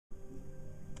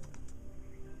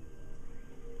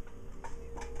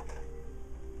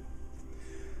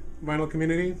vinyl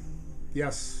community.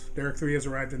 Yes, Dereck 3 has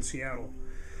arrived in Seattle,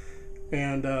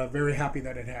 and very happy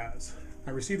that it has.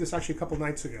 I received this actually a couple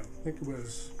nights ago. I think it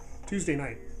was Tuesday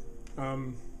night,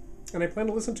 and I plan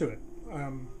to listen to it.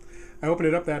 I opened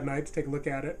it up that night to take a look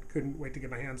at it. Couldn't wait to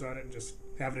get my hands on it and just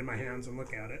have it in my hands and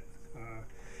look at it.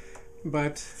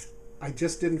 But I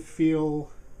just didn't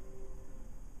feel.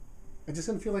 I just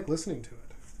didn't feel like listening to it.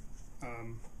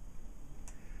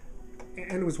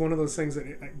 And it was one of those things that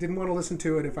I didn't want to listen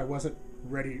to it if I wasn't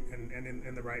ready and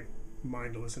in the right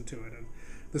mind to listen to it. And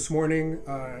this morning,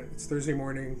 it's Thursday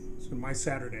morning, it's my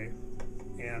Saturday,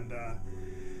 and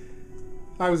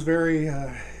I was very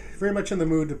much in the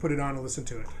mood to put it on and listen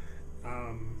to it.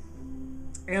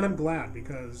 And I'm glad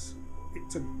because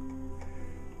it's a.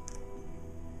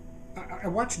 I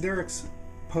watched Dereck's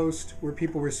post where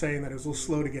people were saying that it was a little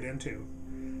slow to get into.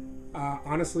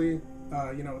 Honestly,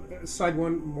 side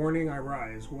one, Morning I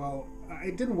Rise. Well,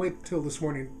 I didn't wait till this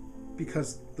morning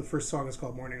because the first song is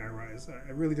called Morning I Rise.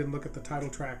 I really didn't look at the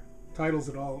titles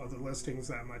at all of the listings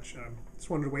that much. Just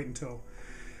wanted to wait until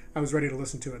I was ready to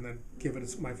listen to it and then give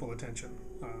it my full attention.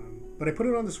 But I put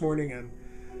it on this morning, and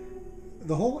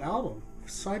the whole album,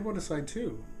 side one to side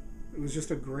two, it was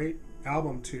just a great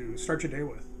album to start your day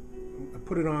with. I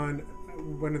put it on,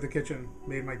 went to the kitchen,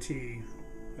 made my tea,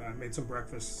 made some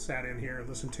breakfast, sat in here,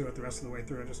 listened to it the rest of the way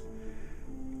through.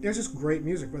 It was just great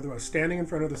music, whether I was standing in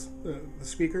front of the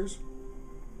speakers,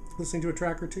 listening to a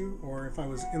track or two, or if I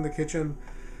was in the kitchen,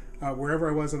 wherever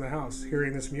I was in the house,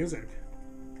 hearing this music.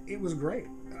 It was great.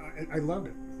 I loved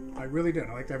it. I really did.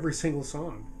 I liked every single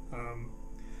song.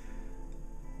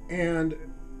 And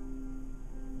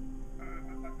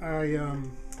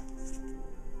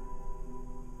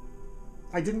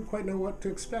I didn't quite know what to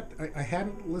expect. I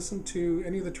hadn't listened to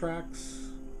any of the tracks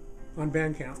on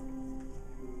Bandcamp.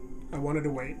 I wanted to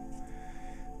wait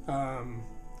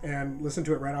and listen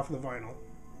to it right off of the vinyl.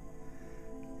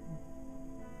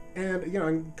 And,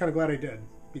 I'm kind of glad I did,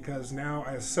 because now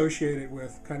I associate it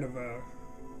with kind of a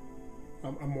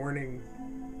morning.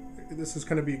 This is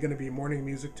going to be morning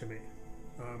music to me.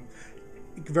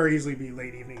 It could very easily be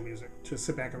late evening music to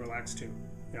sit back and relax to.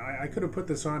 I could have put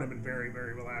this on and been very,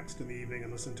 very relaxed in the evening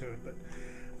and listened to it, but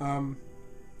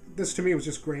this to me was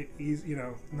just great, easy,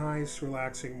 nice,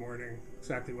 relaxing morning,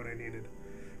 exactly what I needed.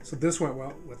 So this went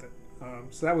well with it.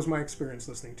 So that was my experience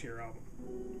listening to your album.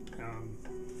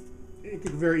 It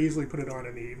could very easily put it on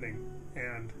in the evening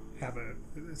and have a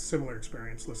similar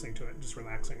experience listening to it, just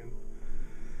relaxing,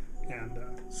 and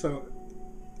so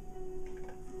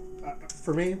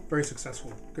for me, very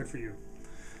successful. Good for you.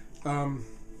 I'm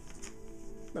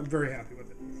very happy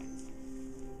with it.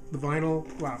 The vinyl,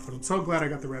 wow, I'm so glad I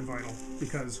got the red vinyl,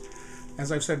 because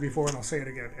as I've said before, and I'll say it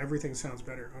again, everything sounds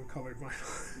better on colored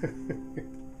vinyl.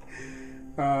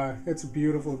 It's a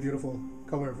beautiful, beautiful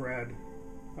color of red.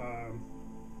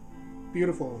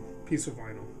 Beautiful piece of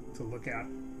vinyl to look at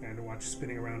and to watch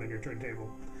spinning around on your turntable.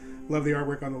 Love the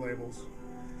artwork on the labels.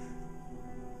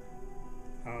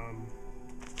 I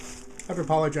have to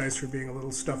apologize for being a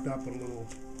little stuffed up and a little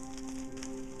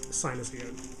sinusy.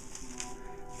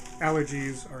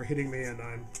 Allergies are hitting me, and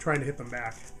I'm trying to hit them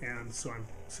back, and so I'm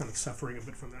kind of suffering a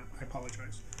bit from that. I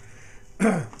apologize.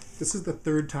 This is the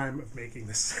third time of making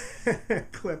this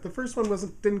clip. The first one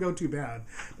didn't go too bad,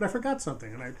 but I forgot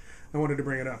something, and I wanted to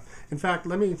bring it up. In fact,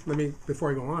 let me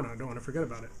before I go on, I don't want to forget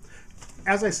about it.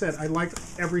 As I said, I liked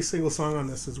every single song on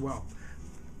this as well.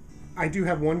 I do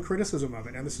have one criticism of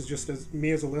it, and this is just as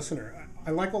me as a listener.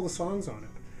 I like all the songs on it.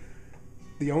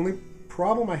 The only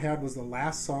problem I had was the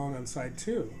last song on side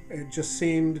two. It just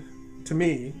seemed, to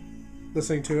me,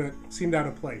 listening to it, seemed out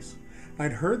of place.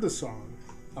 I'd heard the song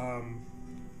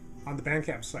on the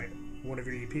Bandcamp site, one of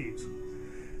your EPs,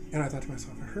 and I thought to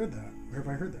myself, I heard that. Where have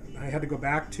I heard that? And I had to go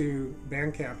back to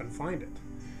Bandcamp and find it.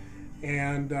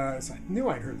 And so I knew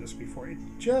I'd heard this before. It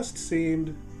just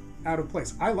seemed out of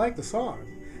place. I like the song.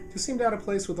 It just seemed out of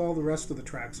place with all the rest of the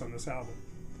tracks on this album.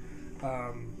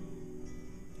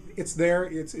 It's there.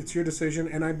 It's your decision,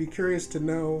 and I'd be curious to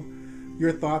know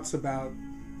your thoughts about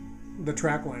the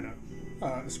track lineup,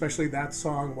 especially that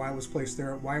song, why it was placed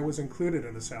there, why it was included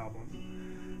in this album.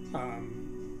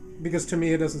 Because to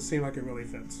me, it doesn't seem like it really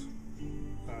fits.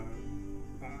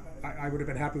 I would have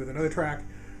been happy with another track,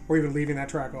 or even leaving that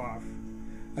track off.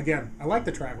 Again, I like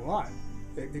the track a lot.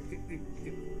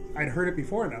 I'd heard it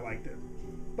before and I liked it.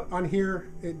 But on here,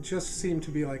 it just seemed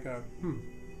to be like a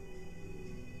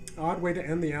odd way to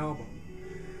end the album.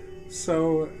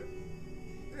 So,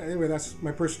 anyway, that's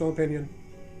my personal opinion.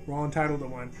 We're all entitled to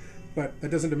one. But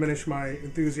that doesn't diminish my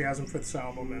enthusiasm for this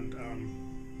album,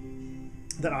 and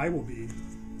that I will be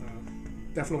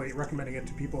definitely recommending it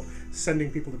to people,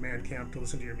 sending people to Bandcamp to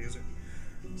listen to your music.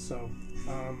 So,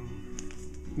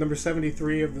 number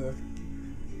 73 of the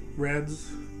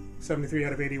Reds, 73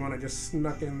 out of 81. I just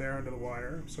snuck in there under the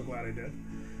wire. I'm so glad I did.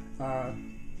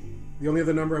 The only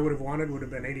other number I would have wanted would have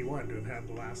been 81 to have had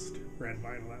the last Red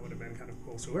vinyl. That would have been kind of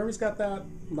cool. So whoever's got that,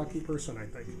 lucky person, I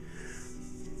think.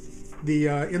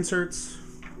 The inserts,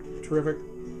 terrific,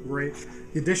 great.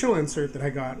 The additional insert that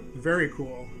I got, very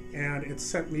cool, and it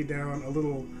sent me down a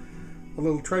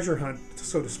little treasure hunt,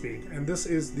 so to speak. And this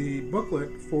is the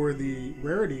booklet for the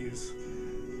Rarities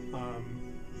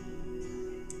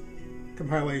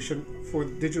compilation for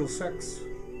the Digital Sex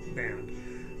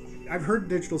band. I've heard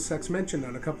Digital Sex mentioned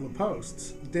on a couple of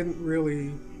posts. Didn't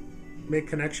really make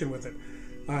connection with it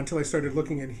until I started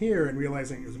looking in here and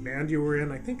realizing it was a band you were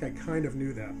in. I think I kind of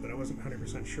knew that, but I wasn't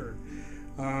 100% sure.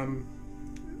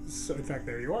 So in fact,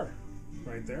 there you are,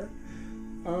 right there.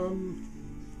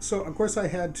 So of course I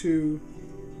had to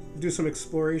do some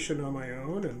exploration on my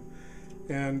own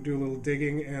and do a little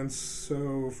digging. And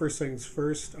so first things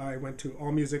first, I went to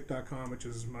allmusic.com, which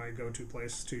is my go-to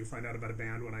place to find out about a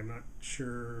band when I'm not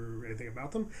sure anything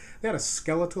about them. They had a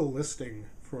skeletal listing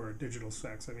for Digital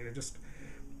Sex. I mean, it just,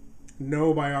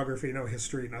 no biography, no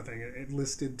history, nothing. It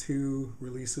listed 2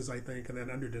 releases, I think, and then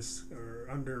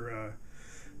under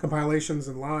compilations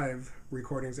and live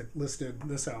recordings, it listed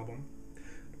this album.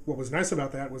 What was nice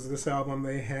about that was this album,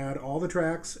 they had all the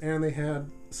tracks and they had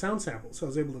sound samples. So I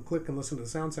was able to click and listen to the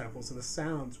sound samples, and the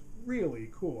sound's really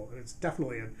cool. And it's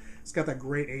definitely, it's got that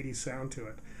great 80s sound to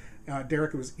it.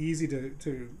 Dereck, it was easy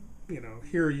to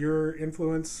hear your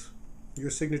influence, your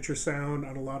signature sound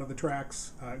on a lot of the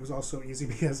tracks. It was also easy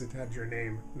because it had your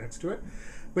name next to it.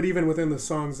 But even within the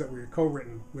songs that were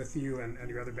co-written with you and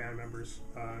your other band members,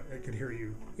 I could hear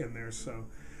you in there. So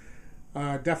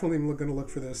definitely I'm going to look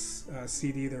for this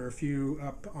CD. There are a few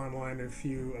up online and a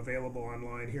few available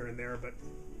online here and there, but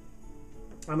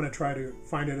I'm going to try to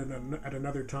find it at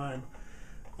another time.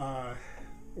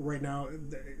 Right now,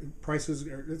 prices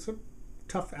it's a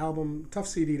tough album, tough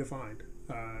CD to find,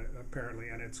 apparently,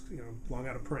 and it's long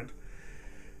out of print.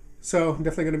 So I'm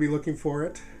definitely going to be looking for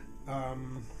it.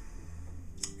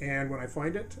 And when I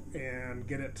find it and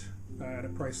get it at a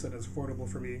price that is affordable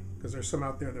for me, because there's some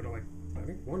out there that are like, I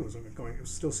think one was going, it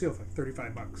was still sealed for like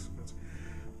 $35. It's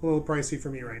a little pricey for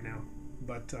me right now,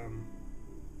 but I'm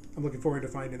looking forward to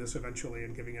finding this eventually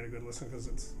and giving it a good listen, because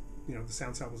it's, the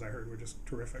sound samples I heard were just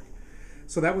terrific.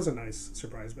 So that was a nice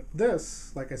surprise. But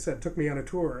this, like I said, took me on a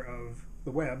tour of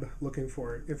the web looking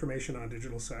for information on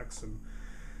Digital Sex, and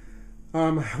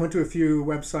I went to a few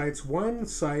websites. One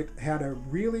site had a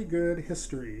really good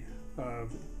history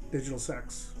of Digital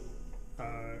Sex,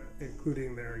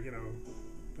 including their,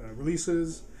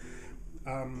 releases.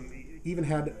 Even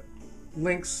had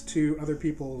links to other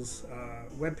people's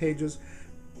web pages.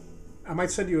 I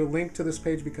might send you a link to this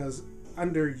page because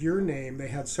under your name they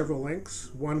had several links.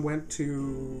 One went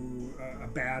to a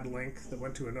bad link that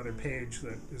went to another page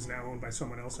that is now owned by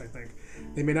someone else, I think.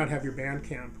 They may not have your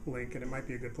Bandcamp link, and it might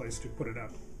be a good place to put it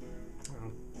up.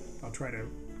 I'll try to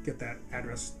get that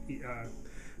address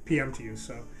PM to you,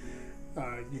 so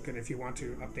you can, if you want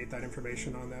to, update that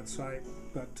information on that site.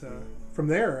 But from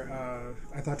there,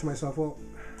 I thought to myself, well,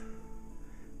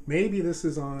 maybe this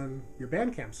is on your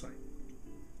Bandcamp site,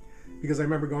 because I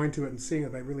remember going to it and seeing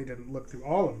it. I really didn't look through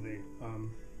all of the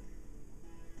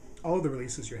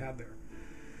releases you had there.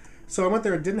 So I went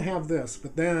there and didn't have this,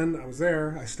 but then I was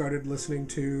there. I started listening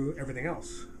to everything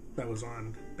else that was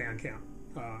on Bandcamp,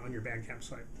 on your Bandcamp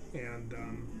site, and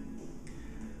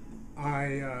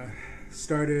I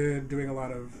started doing a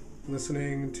lot of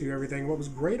listening to everything. What was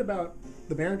great about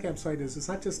the Bandcamp site is it's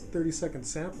not just 30-second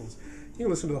samples. You can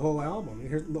listen to the whole album. You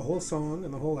hear the whole song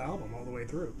and the whole album all the way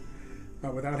through,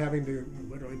 without having to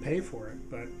literally pay for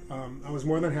it. But I was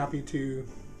more than happy to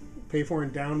pay for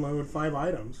and download 5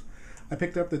 items. I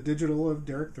picked up the digital of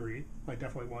Dereck 3. I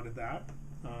definitely wanted that.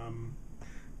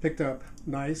 Picked up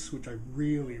Nice, which I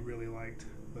really, really liked,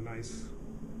 the Nice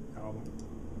album.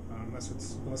 Unless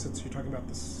it's you're talking about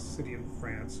the city in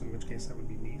France, in which case that would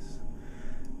be Nice.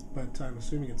 But I'm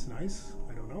assuming it's Nice.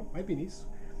 I don't know. Might be Nice.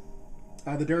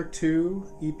 The Dereck 2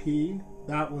 EP,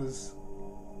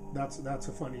 that's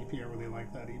a fun EP. I really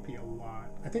like that EP a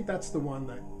lot. I think that's the one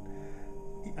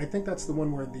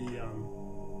where the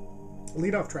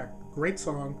lead-off track, great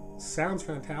song, sounds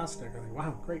fantastic. I think,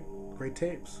 wow, great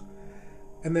tapes.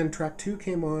 And then track 2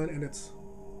 came on, and it's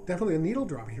definitely a needle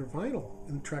drop. You hear vinyl.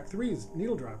 And track 3 is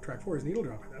needle drop. Track 4 is needle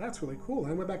drop. That's really cool.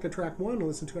 And I went back to track 1 and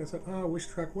listened to it. I said, I wish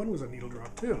track 1 was a needle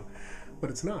drop too.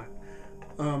 But it's not.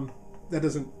 That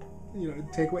doesn't,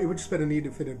 take away. It would just been a need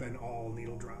if it had been all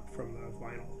needle drop from the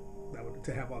vinyl. That would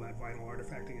to have all that vinyl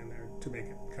artifacting in there to make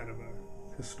it kind of a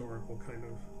historical kind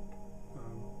of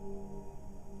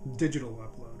digital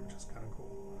upload, which is kind of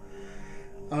cool.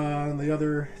 And the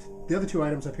other two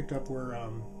items I picked up were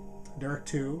Dereck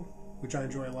 2, which I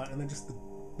enjoy a lot, and then just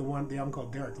the album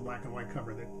called Dereck, the black and white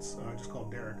cover that's just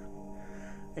called Dereck.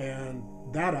 And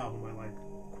that album I like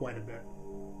quite a bit.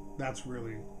 That's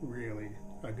really, really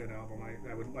a good album.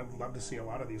 I would love to see a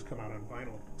lot of these come out on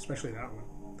vinyl, especially that one.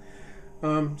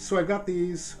 So I've got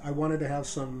these. I wanted to have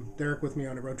some Dereck with me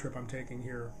on a road trip I'm taking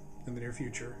here in the near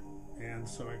future, and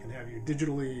so I can have you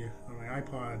digitally on my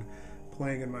iPod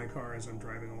playing in my car as I'm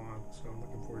driving along. So I'm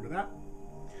looking forward to that.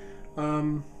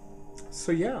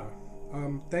 So yeah,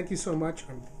 thank you so much.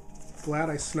 I'm glad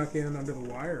I snuck in under the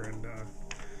wire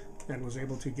and was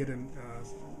able to get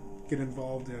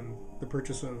involved in the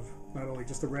purchase of not only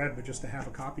just the red, but just to have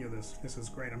a copy of this. This is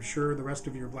great. I'm sure the rest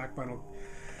of your black vinyl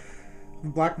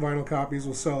copies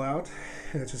will sell out.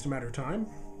 It's just a matter of time.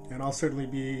 And I'll certainly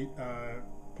be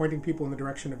pointing people in the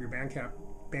direction of your Bandcamp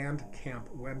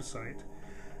website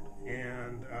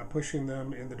and pushing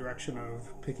them in the direction of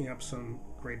picking up some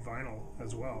great vinyl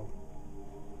as well.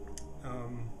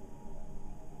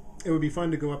 It would be fun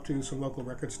to go up to some local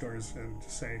record stores and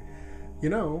just say,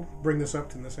 bring this up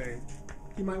to them and say,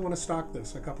 you might want to stock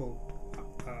this, a couple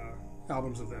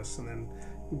albums of this, and then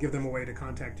give them a way to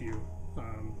contact you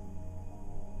on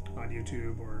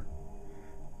YouTube, or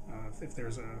if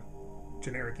there's a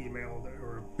generic email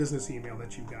or a business email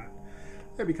that you've got.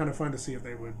 That'd be kind of fun to see if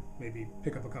they would maybe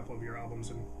pick up a couple of your albums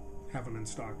and have them in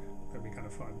stock. That'd be kind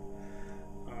of fun.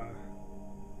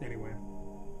 Anyway,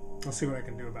 I'll see what I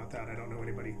can do about that. I don't know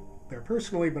anybody there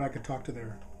personally, but I could talk to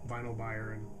their vinyl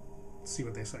buyer and see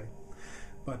what they say.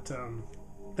 But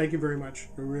thank you very much.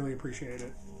 I really appreciate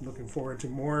it. Looking forward to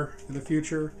more in the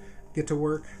future. Get to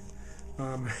work.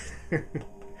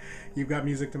 You've got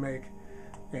music to make,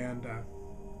 and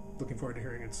looking forward to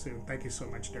hearing it soon. Thank you so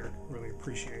much, Dereck. Really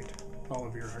appreciate all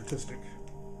of your artistic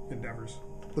endeavors.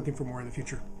 Looking for more in the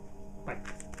future. Bye.